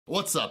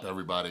What's up,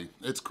 everybody?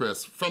 It's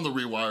Chris from the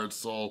Rewired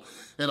Soul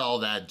and all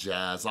that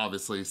jazz.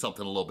 Obviously,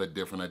 something a little bit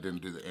different. I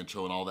didn't do the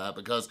intro and all that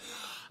because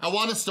I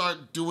want to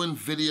start doing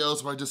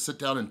videos where I just sit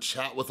down and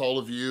chat with all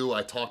of you.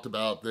 I talked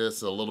about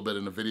this a little bit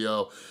in a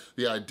video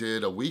that I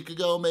did a week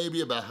ago,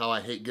 maybe, about how I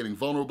hate getting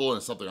vulnerable, and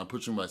it's something I'm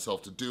pushing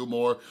myself to do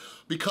more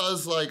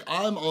because, like,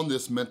 I'm on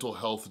this mental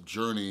health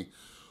journey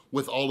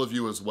with all of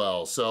you as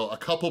well. So a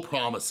couple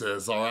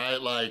promises, all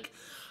right? Like,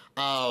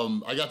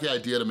 I got the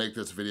idea to make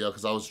this video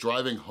because I was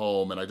driving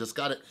home and I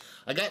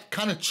got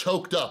kind of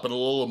choked up and a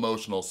little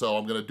emotional, so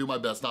I'm gonna do my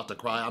best not to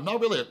cry. I'm not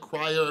really a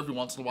crier. Every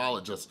once in a while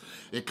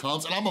it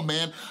comes, and I'm a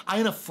man, I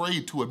ain't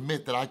afraid to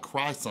admit that I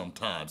cry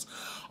sometimes,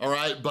 all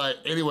right? But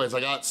anyways,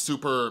 I got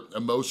super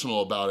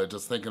emotional about it,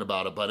 just thinking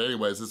about it. But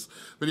anyways, this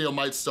video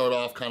might start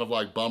off kind of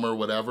like bummer,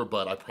 whatever,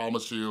 but I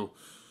promise you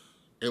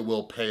it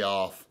will pay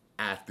off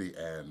at the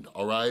end,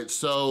 all right?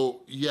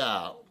 So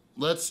yeah,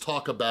 let's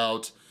talk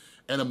about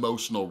an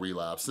emotional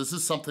relapse. This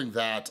is something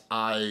that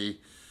and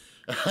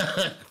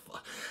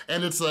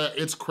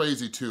it's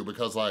crazy too,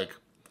 because like,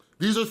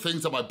 these are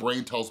things that my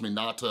brain tells me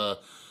not to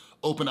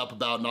open up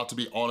about, not to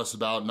be honest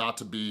about, not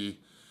to be,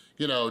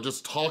 you know,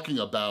 just talking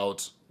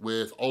about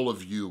with all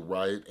of you,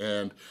 right?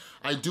 And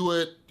I do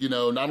it, you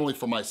know, not only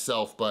for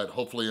myself, but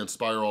hopefully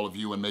inspire all of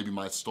you, and maybe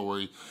my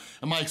story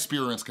and my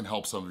experience can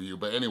help some of you.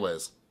 But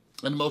anyways,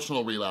 an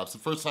emotional relapse. The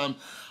first time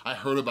I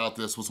heard about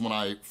this was when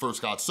I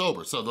first got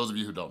sober. So those of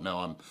you who don't know,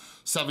 I'm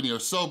 7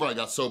 years sober. I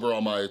got sober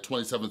on my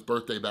 27th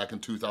birthday back in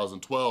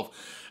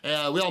 2012.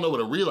 And we all know what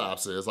a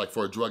relapse is. Like,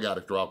 for a drug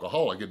addict or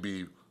alcoholic, it'd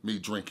be me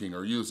drinking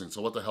or using.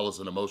 So what the hell is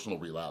an emotional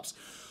relapse?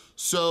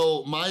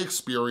 So my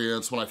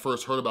experience when I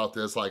first heard about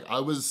this, like,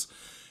 I was,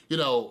 you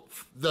know,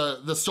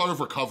 the start of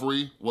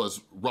recovery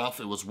was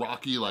rough. It was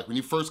rocky. Like, when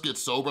you first get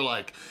sober,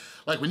 like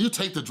when you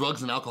take the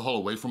drugs and alcohol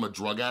away from a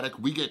drug addict,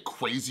 we get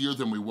crazier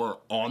than we were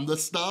on the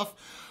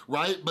stuff,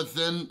 right? But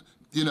then,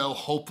 you know,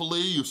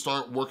 hopefully you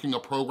start working a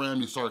program,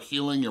 you start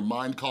healing, your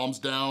mind calms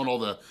down, all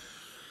the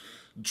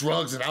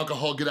drugs and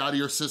alcohol get out of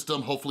your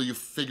system, hopefully you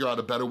figure out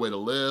a better way to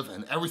live,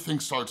 and everything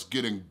starts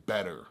getting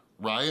better,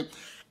 right?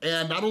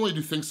 And not only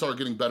do things start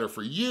getting better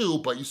for you,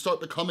 but you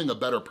start becoming a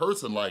better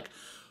person. Like,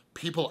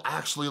 people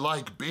actually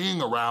like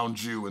being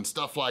around you and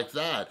stuff like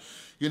that.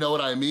 You know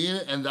what I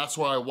mean? And that's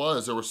where I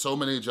was. There were so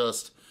many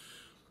just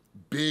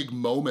big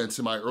moments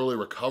in my early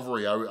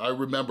recovery. I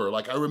remember it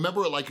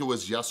like it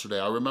was yesterday.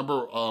 I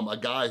remember a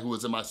guy who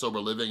was in my sober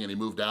living and he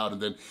moved out,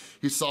 and then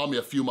he saw me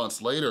a few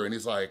months later and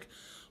he's like,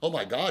 "Oh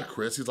my God,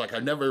 Chris," he's like,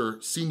 "I've never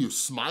seen you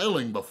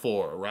smiling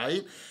before,"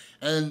 right?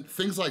 And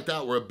things like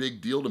that were a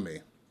big deal to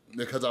me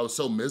because I was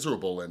so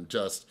miserable and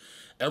just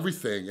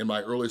everything in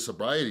my early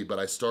sobriety. But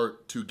I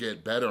start to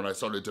get better, and I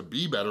started to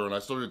be better, and I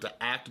started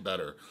to act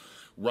better,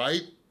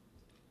 right?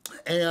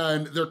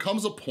 And there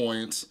comes a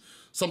point,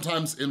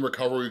 sometimes in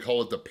recovery, we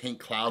call it the pink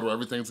cloud, where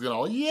everything's gonna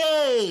all,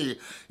 yay!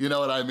 You know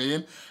what I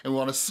mean? And we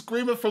wanna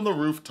scream it from the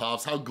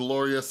rooftops, how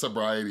glorious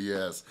sobriety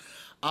is.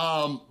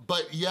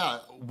 But yeah,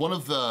 one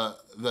of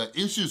the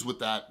issues with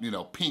that, you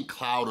know, pink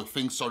cloud or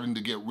things starting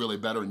to get really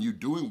better and you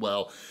doing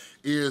well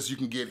is you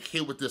can get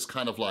hit with this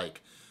kind of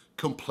like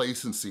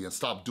complacency and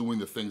stop doing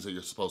the things that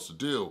you're supposed to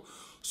do.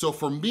 So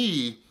for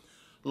me,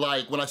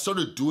 like, when I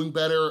started doing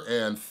better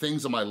and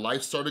things in my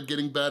life started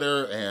getting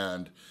better,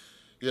 and,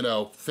 you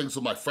know, things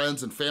with my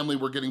friends and family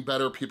were getting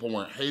better, people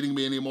weren't hating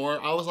me anymore,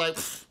 I was like,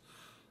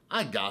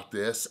 I got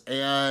this.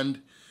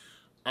 And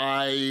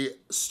I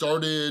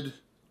started,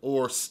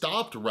 or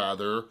stopped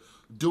rather,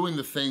 doing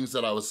the things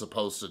that I was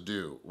supposed to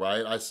do,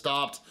 right? I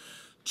stopped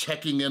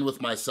checking in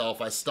with myself.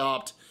 I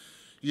stopped,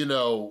 you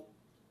know,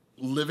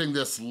 living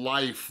this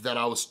life that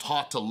I was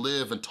taught to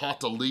live and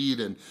taught to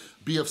lead and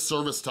be of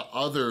service to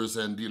others,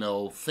 and, you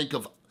know, think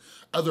of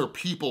other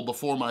people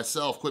before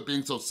myself, quit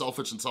being so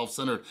selfish and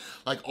self-centered.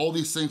 Like, all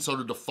these things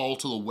started to fall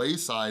to the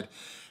wayside,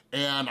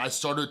 and I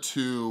started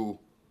to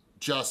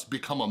just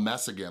become a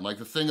mess again. Like,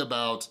 the thing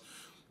about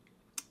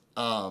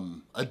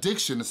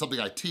addiction is something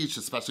I teach,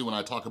 especially when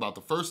I talk about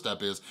the first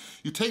step, is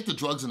you take the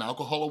drugs and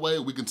alcohol away,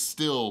 we can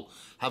still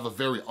have a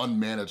very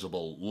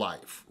unmanageable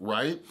life,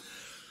 right?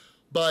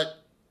 But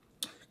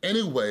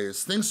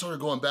anyways, things started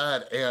going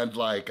bad, and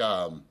like,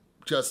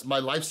 just my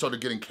life started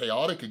getting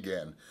chaotic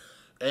again.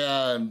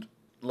 And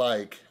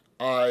like,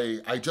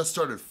 I just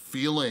started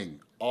feeling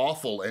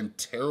awful and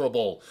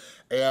terrible.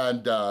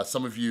 And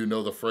some of you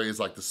know the phrase,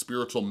 like, the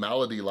spiritual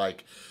malady.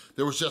 Like,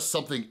 there was just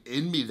something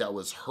in me that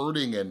was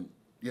hurting, and,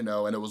 you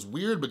know, and it was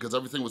weird because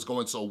everything was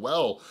going so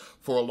well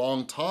for a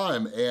long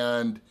time.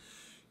 And,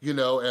 you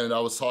know, and I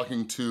was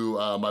talking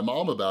to my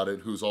mom about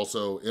it, who's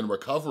also in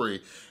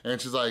recovery, and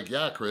she's like,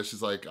 "Yeah, Chris,"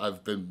 she's like,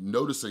 "I've been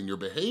noticing your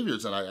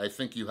behaviors, and I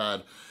think you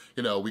had,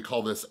 you know, we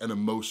call this an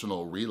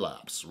emotional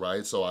relapse,"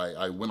 right? So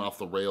I went off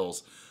the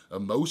rails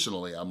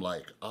emotionally. I'm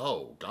like,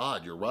 oh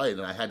God, you're right.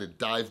 And I had to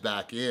dive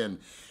back in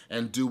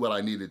and do what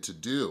I needed to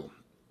do,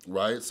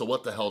 right? So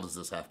what the hell does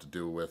this have to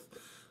do with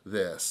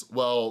this?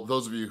 Well,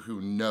 those of you who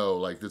know,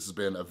 like, this has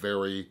been a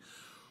very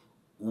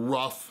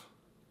rough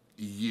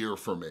year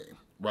for me,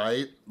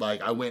 right?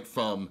 Like, I went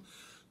from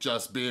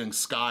just being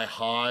sky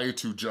high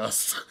to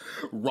just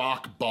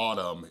rock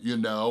bottom, you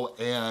know?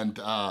 And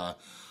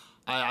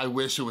I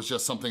wish it was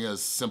just something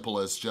as simple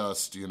as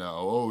just, you know,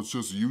 oh, it's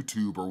just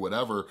YouTube or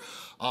whatever.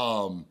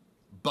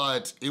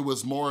 But it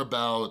was more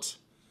about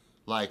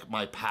like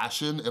my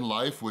passion in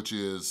life, which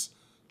is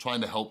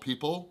trying to help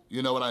people,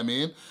 you know what I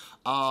mean?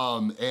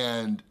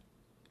 And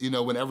you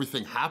know, when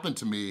everything happened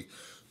to me,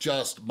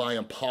 just my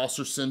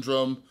imposter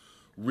syndrome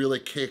really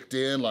kicked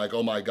in, like,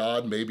 oh my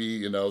God, maybe,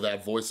 you know,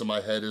 that voice in my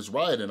head is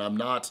right and I'm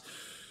not,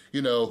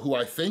 you know, who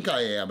I think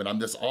I am, and I'm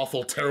this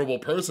awful, terrible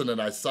person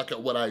and I suck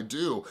at what I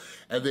do.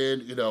 And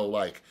then, you know,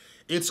 like,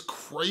 it's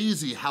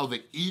crazy how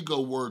the ego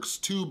works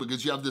too,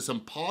 because you have this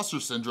imposter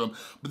syndrome,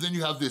 but then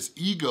you have this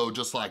ego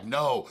just like,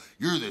 no,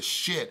 you're this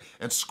shit,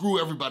 and screw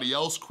everybody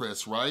else,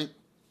 Chris, right?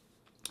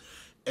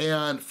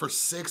 And for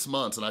 6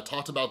 months, and I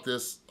talked about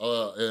this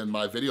in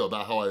my video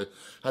about how I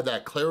had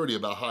that clarity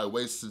about how I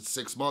wasted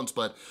 6 months,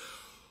 but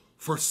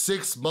for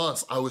 6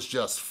 months, I was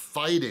just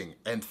fighting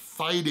and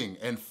fighting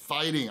and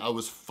fighting. I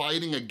was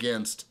fighting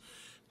against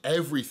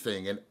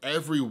everything and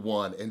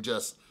everyone and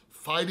just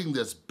fighting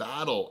this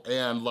battle,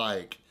 and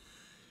like,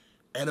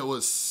 and it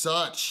was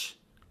such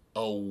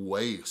a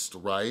waste,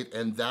 right?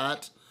 And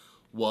that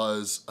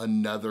was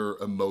another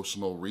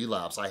emotional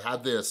relapse. I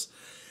had this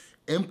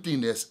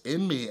emptiness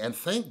in me, and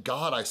thank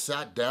God I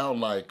sat down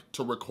like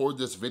to record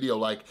this video.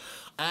 Like,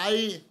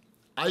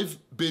 I've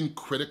been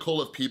critical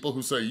of people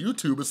who say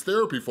YouTube is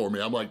therapy for me.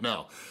 I'm like,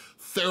 no,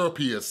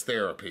 therapy is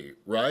therapy,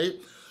 right?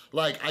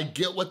 Like, I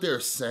get what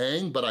they're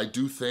saying, but I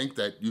do think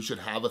that you should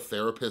have a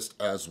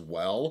therapist as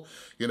well.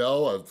 You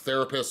know, a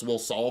therapist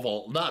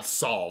will not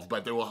solve,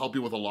 but they will help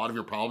you with a lot of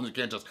your problems. You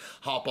can't just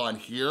hop on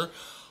here.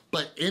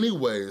 But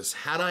anyways,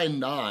 had I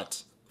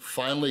not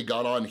finally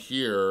got on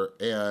here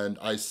and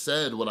I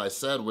said what I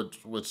said, which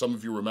some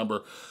of you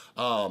remember,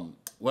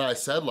 when I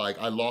said like,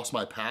 I lost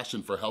my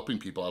passion for helping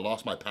people, I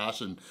lost my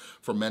passion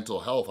for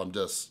mental health, I'm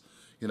just,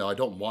 you know, I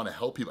don't wanna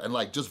help people. And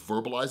like, just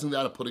verbalizing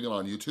that and putting it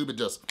on YouTube,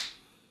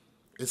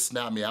 it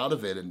snapped me out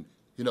of it. And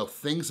you know,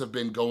 things have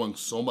been going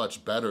so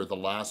much better the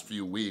last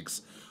few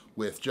weeks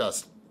with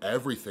just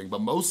everything,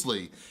 but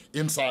mostly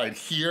inside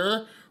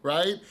here,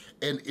 right?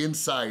 And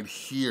inside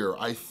here,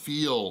 I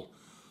feel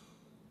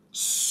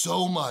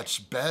so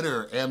much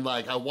better. And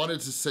like, I wanted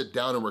to sit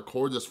down and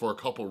record this for a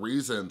couple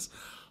reasons.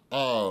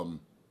 And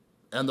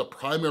the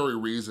primary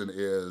reason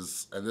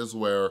is, and this is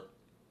where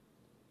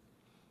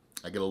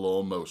I get a little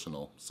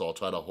emotional, so I'll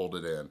try to hold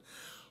it in.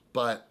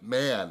 But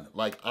man,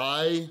 like,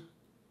 I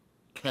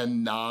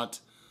cannot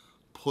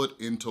put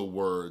into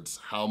words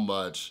how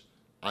much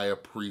I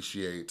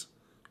appreciate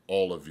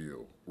all of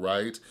you,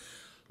 right?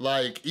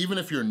 Like, even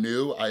if you're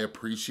new, I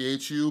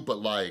appreciate you, but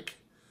like,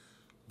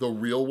 the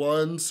real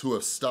ones who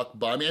have stuck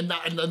by me, and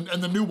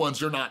the new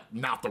ones, you're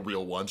not the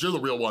real ones, you're the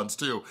real ones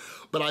too.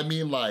 But I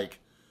mean, like,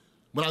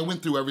 when I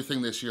went through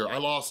everything this year, I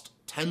lost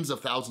tens of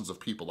thousands of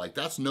people. Like,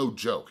 that's no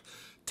joke.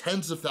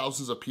 Tens of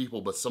thousands of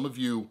people, but some of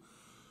you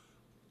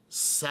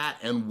sat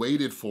and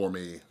waited for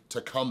me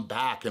to come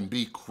back and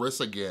be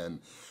Chris again.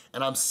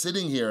 And I'm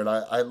sitting here and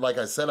I like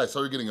I said, I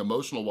started getting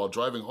emotional while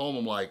driving home.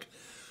 I'm like,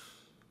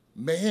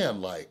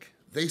 man, like,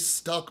 they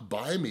stuck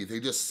by me. They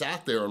just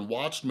sat there and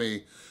watched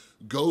me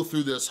go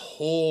through this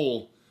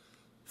whole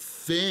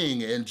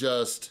thing and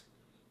just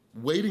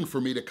waiting for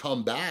me to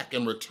come back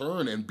and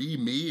return and be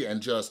me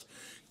and just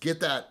get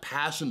that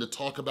passion to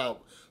talk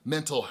about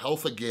mental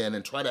health again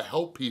and try to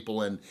help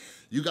people. And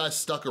you guys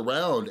stuck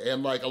around,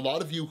 and like, a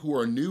lot of you who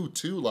are new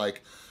too,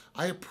 like,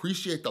 I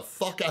appreciate the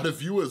fuck out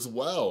of you as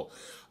well.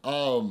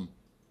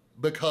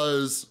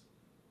 Because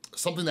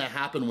something that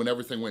happened when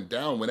everything went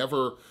down,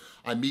 whenever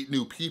I meet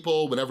new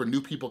people, whenever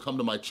new people come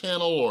to my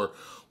channel or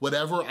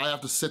whatever, I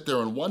have to sit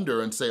there and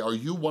wonder and say, are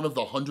you one of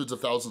the hundreds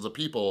of thousands of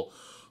people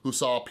who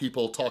saw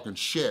people talking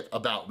shit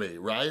about me,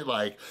 right?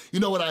 Like, you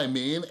know what I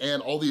mean?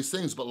 And all these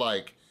things, but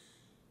like,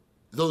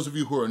 those of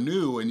you who are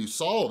new and you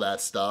saw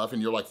that stuff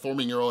and you're like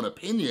forming your own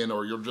opinion,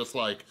 or you're just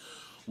like,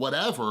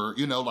 whatever,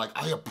 you know, like,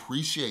 I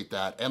appreciate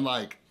that. And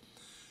like,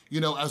 you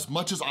know, as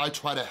much as I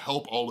try to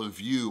help all of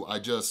you, I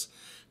just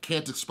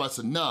can't express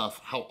enough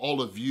how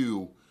all of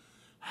you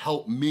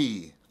help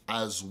me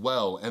as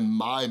well in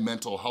my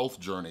mental health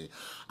journey.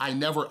 I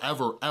never,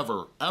 ever,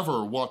 ever,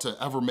 ever want to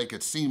ever make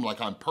it seem like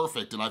I'm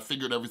perfect and I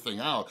figured everything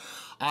out.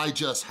 I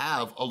just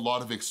have a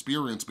lot of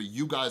experience, but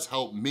you guys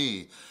help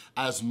me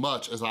as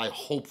much as I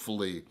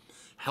hopefully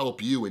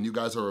help you, and you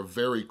guys are a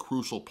very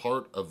crucial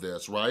part of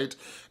this, right?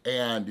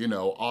 And, you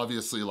know,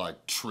 obviously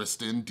like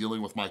Tristan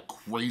dealing with my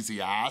crazy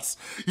ass,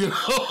 you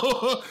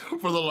know,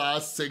 for the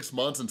last 6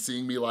 months, and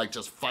seeing me like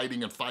just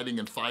fighting and fighting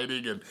and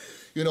fighting and,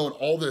 you know, and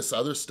all this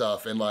other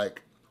stuff. And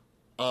like,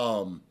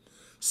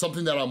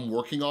 something that I'm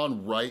working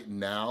on right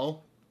now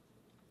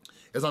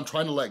is I'm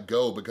trying to let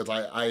go, because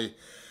I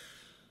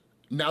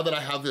now that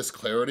I have this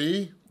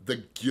clarity,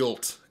 the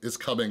guilt is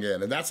coming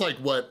in. And that's like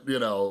what, you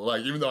know,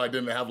 like, even though I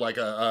didn't have like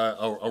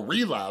a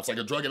relapse, like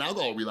a drug and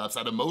alcohol relapse,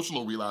 that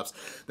emotional relapse,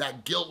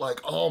 that guilt,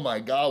 like, oh my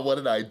God, what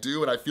did I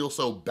do? And I feel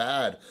so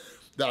bad.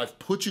 that I've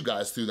put you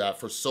guys through that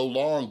for so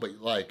long,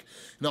 but like,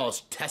 you know, I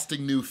was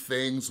testing new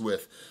things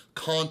with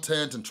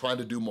content and trying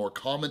to do more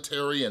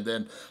commentary, and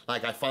then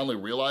like I finally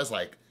realized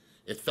like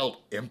it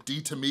felt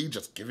empty to me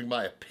just giving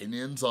my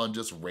opinions on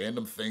just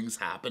random things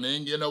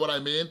happening, you know what I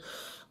mean?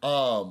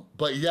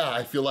 But yeah,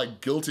 I feel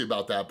like guilty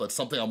about that, but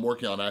something I'm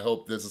working on. I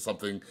hope this is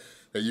something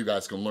that you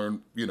guys can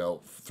learn, you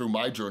know, through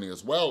my journey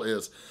as well,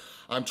 is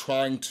I'm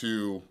trying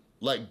to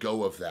let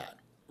go of that,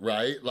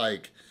 right?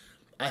 Like,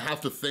 I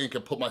have to think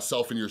and put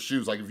myself in your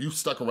shoes. Like, if you've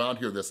stuck around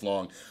here this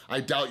long,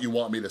 I doubt you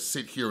want me to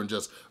sit here and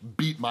just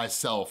beat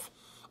myself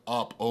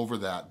up over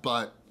that.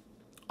 But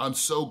I'm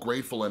so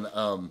grateful, and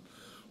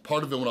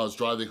part of it when I was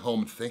driving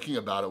home and thinking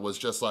about it was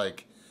just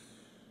like,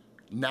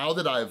 now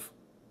that I've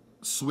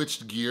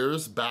switched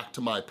gears back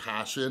to my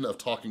passion of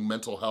talking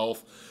mental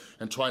health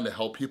and trying to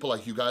help people,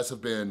 like you guys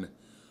have been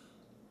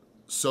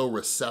so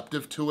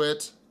receptive to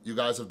it. You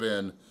guys have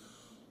been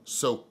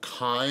so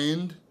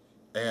kind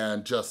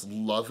and just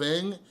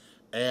loving,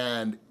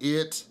 and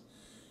it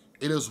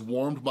has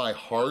warmed my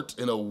heart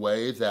in a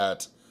way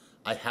that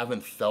I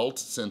haven't felt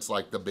since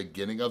like the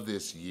beginning of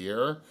this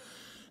year.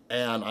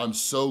 And I'm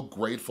so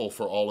grateful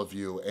for all of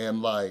you,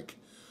 and like,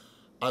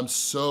 I'm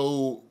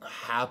so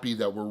happy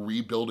that we're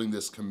rebuilding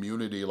this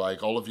community.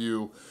 Like all of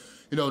you,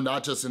 you know,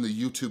 not just in the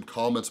YouTube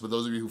comments, but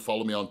those of you who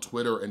follow me on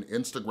Twitter and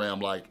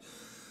Instagram, like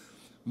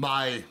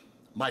my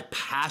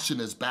passion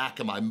is back,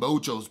 and my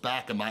mojo's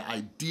back, and my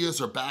ideas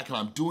are back, and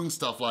I'm doing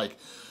stuff like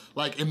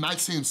it might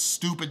seem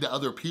stupid to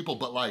other people,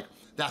 but like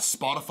that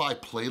Spotify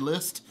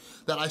playlist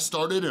that I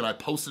started, and I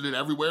posted it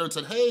everywhere and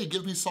said, hey,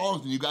 give me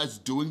songs, and you guys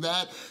doing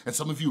that, and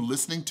some of you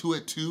listening to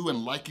it too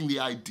and liking the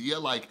idea,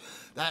 like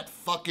that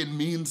fucking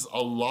means a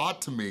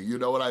lot to me, you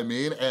know what I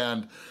mean?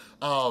 And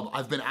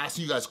I've been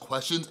asking you guys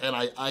questions, and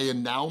I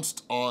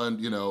announced on,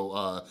 you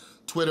know,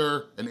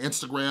 Twitter and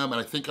Instagram, and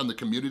I think on the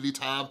community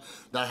tab,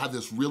 that I have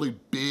this really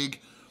big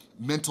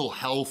mental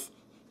health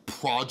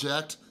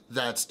project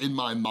that's in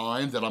my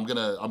mind that I'm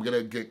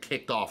gonna get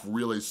kicked off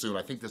really soon.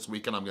 I think this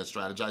weekend I'm gonna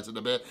strategize it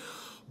a bit.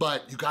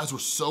 But you guys were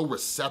so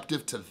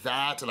receptive to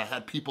that, and I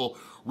had people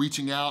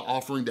reaching out,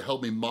 offering to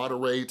help me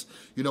moderate,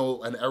 you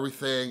know, and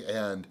everything,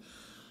 and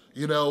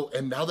you know,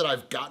 and now that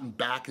I've gotten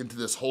back into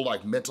this whole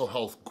like mental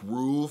health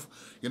groove,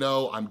 you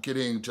know, I'm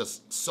getting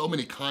just so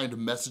many kind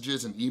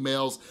messages and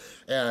emails,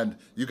 and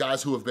you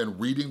guys who have been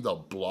reading the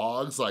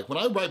blogs, like when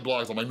I write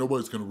blogs, I'm like,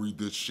 nobody's gonna read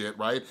this shit,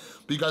 right?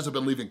 But you guys have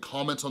been leaving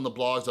comments on the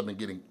blogs, I've been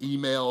getting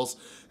emails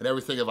and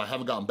everything. If I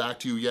haven't gotten back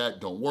to you yet,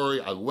 don't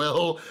worry, I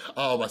will.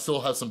 I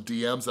still have some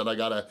DMs that I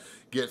gotta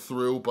get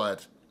through,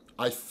 but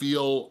I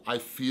feel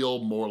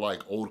more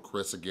like old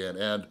Chris again.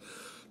 And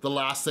the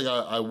last thing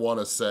I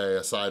wanna say,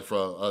 aside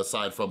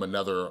from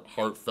another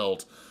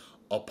heartfelt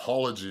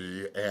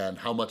apology and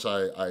how much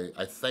I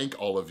thank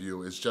all of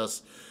you, is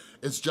just,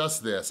 it's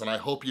just this, and I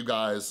hope you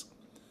guys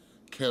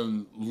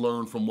can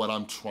learn from what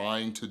I'm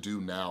trying to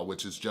do now,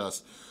 which is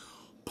just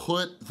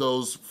put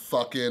those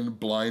fucking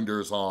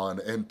blinders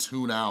on and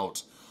tune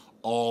out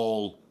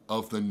all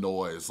of the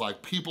noise.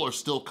 Like, people are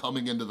still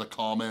coming into the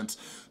comments,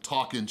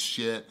 talking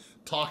shit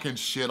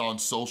on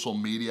social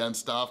media and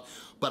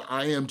stuff, but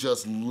I am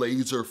just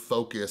laser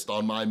focused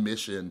on my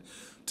mission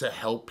to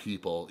help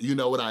people, you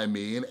know what I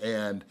mean?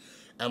 And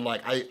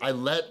like, I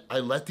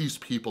let these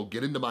people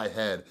get into my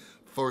head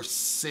for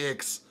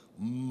 6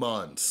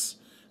 months,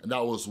 and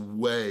that was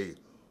way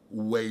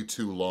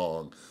too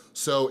long.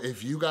 So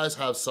if you guys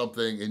have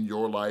something in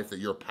your life that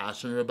you're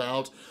passionate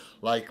about,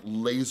 like,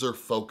 laser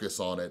focus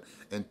on it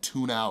and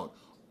tune out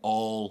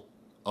all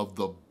of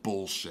the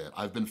bullshit.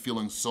 I've been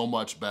feeling so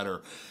much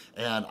better,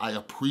 and I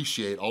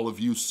appreciate all of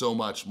you so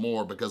much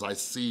more because I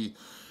see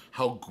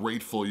how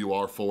grateful you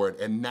are for it.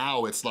 And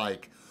now it's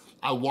like,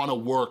 I wanna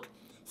work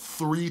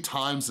 3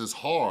 times as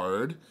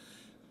hard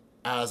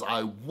as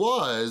I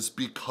was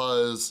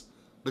because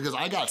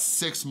I got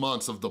 6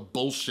 months of the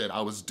bullshit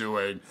I was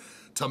doing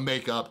to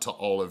make up to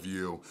all of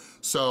you.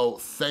 So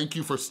thank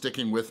you for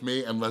sticking with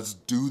me, and let's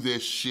do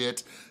this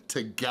shit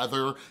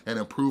together and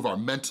improve our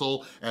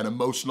mental and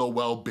emotional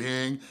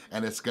well-being,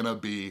 and it's gonna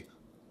be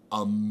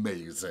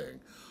amazing.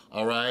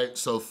 All right,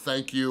 so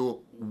thank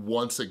you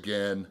once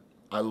again.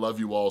 I love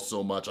you all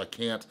so much. I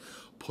can't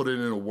put it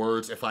into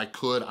words. If I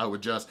could, I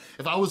would just,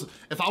 if I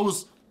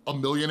was a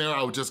millionaire,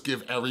 I would just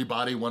give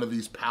everybody one of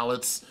these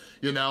pallets,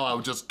 you know? I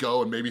would just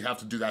go and maybe have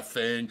to do that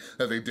thing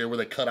that they did where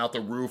they cut out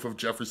the roof of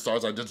Jeffree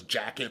Star's. I just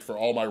jack it for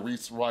all my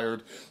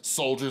Rewired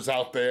soldiers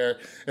out there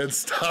and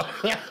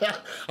stuff.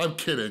 I'm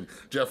kidding.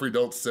 Jeffree,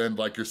 don't send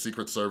like your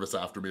Secret Service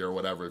after me or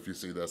whatever if you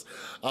see this.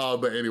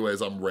 But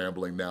anyways, I'm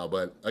rambling now.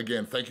 But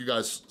again, thank you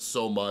guys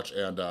so much.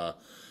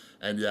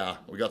 And yeah,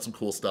 we got some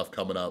cool stuff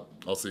coming up.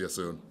 I'll see you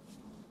soon.